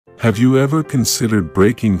Have you ever considered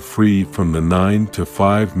breaking free from the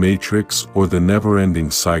 9-to-5 matrix or the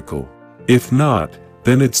never-ending cycle? If not,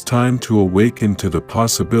 then it's time to awaken to the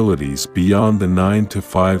possibilities beyond the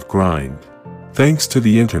 9-to-5 grind. Thanks to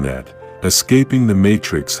the internet, escaping the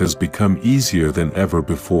matrix has become easier than ever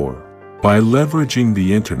before. By leveraging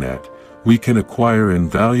the internet, we can acquire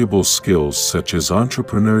invaluable skills such as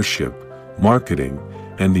entrepreneurship, marketing,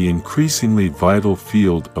 and the increasingly vital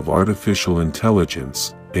field of artificial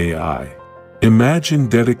intelligence, AI. Imagine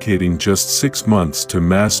dedicating just 6 months to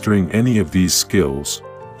mastering any of these skills.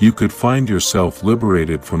 You could find yourself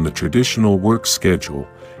liberated from the traditional work schedule,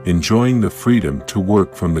 enjoying the freedom to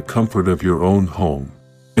work from the comfort of your own home.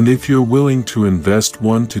 And if you're willing to invest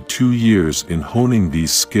 1 to 2 years in honing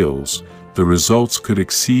these skills, the results could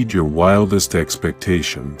exceed your wildest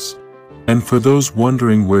expectations. And for those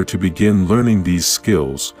wondering where to begin learning these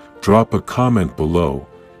skills, drop a comment below,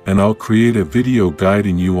 and I'll create a video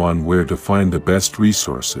guiding you on where to find the best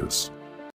resources.